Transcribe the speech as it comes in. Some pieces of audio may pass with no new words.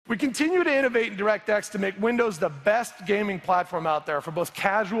We continue to innovate in DirectX to make Windows the best gaming platform out there for both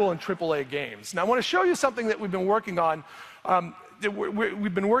casual and AAA games. Now, I want to show you something that we've been working on.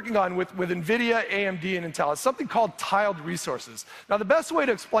 We've been working on with NVIDIA, AMD, and Intel. It's something called tiled resources. Now, the best way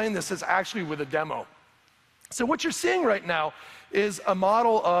to explain this is actually with a demo. So what you're seeing right now is a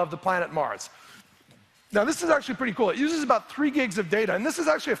model of the planet Mars. Now, this is actually pretty cool. It uses about 3 gigs of data, and this is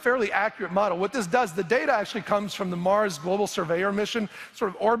actually a fairly accurate model. What this does, the data actually comes from the Mars Global Surveyor mission,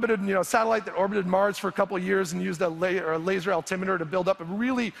 sort of orbited, satellite that orbited Mars for a couple of years and used a laser altimeter to build up a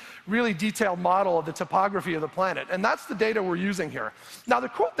really, really detailed model of the topography of the planet. And that's the data we're using here. Now, the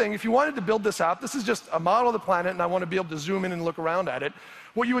cool thing, if you wanted to build this out, this is just a model of the planet, and I want to be able to zoom in and look around at it.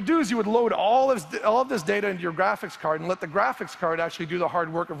 What you would do is you would load all of this data into your graphics card and let the graphics card actually do the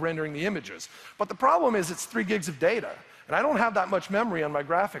hard work of rendering the images. But the problem is it's 3 gigs of data, and I don't have that much memory on my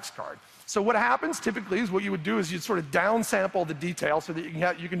graphics card. So what happens typically is what you would do is you'd sort of downsample the detail so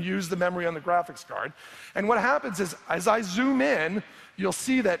that you can use the memory on the graphics card. And what happens is, as I zoom in, you'll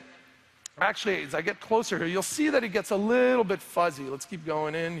see that, actually, as I get closer here, you'll see that it gets a little bit fuzzy. Let's keep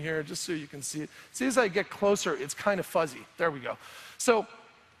going in here just so you can see it. See, as I get closer, it's kind of fuzzy. There we go. So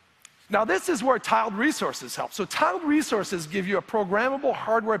now this is where tiled resources help. So tiled resources give you a programmable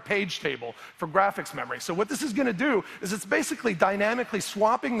hardware page table for graphics memory. So what this is going to do is it's basically dynamically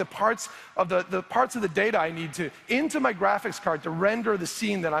swapping the parts of the data I need to into my graphics card to render the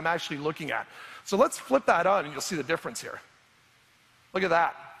scene that I'm actually looking at. So let's flip that on and you'll see the difference here. Look at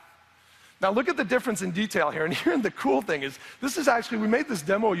that. Now look at the difference in detail here. And here the cool thing is, this is actually, we made this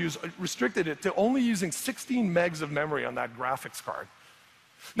demo restricted it to only using 16 megs of memory on that graphics card.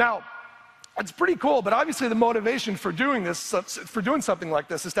 Now, it's pretty cool, but obviously the motivation for doing this, for doing something like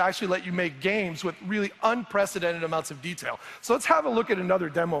this, is to actually let you make games with really unprecedented amounts of detail. So let's have a look at another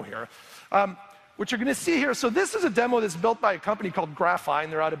demo here. What you're going to see here, so this is a demo that's built by a company called Graphine.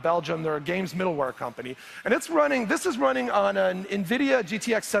 They're out of Belgium. They're a games middleware company. And this is running on an NVIDIA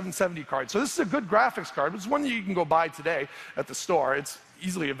GTX 770 card. So this is a good graphics card. It's one that you can go buy today at the store. It's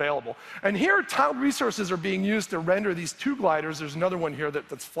easily available. And here, tiled resources are being used to render these 2 gliders. There's another one here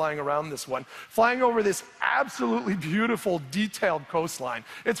that's flying around this one, flying over this absolutely beautiful, detailed coastline.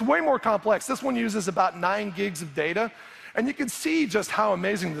 It's way more complex. This one uses about 9 gigs of data. And you can see just how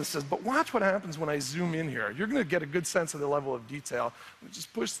amazing this is. But watch what happens when I zoom in here. You're going to get a good sense of the level of detail.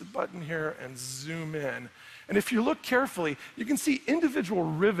 Just push the button here and zoom in. And if you look carefully, you can see individual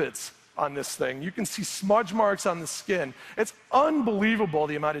rivets on this thing. You can see smudge marks on the skin. It's unbelievable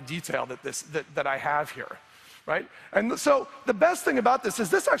the amount of detail that I have here, right? And so the best thing about this is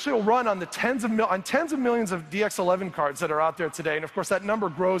this actually will run on the tens of millions of DX 11 cards that are out there today. And of course, that number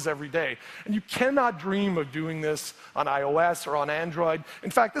grows every day. And you cannot dream of doing this on iOS or on Android.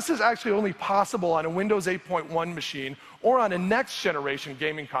 In fact, this is actually only possible on a Windows 8.1 machine or on a next generation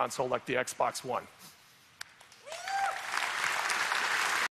gaming console like the Xbox One.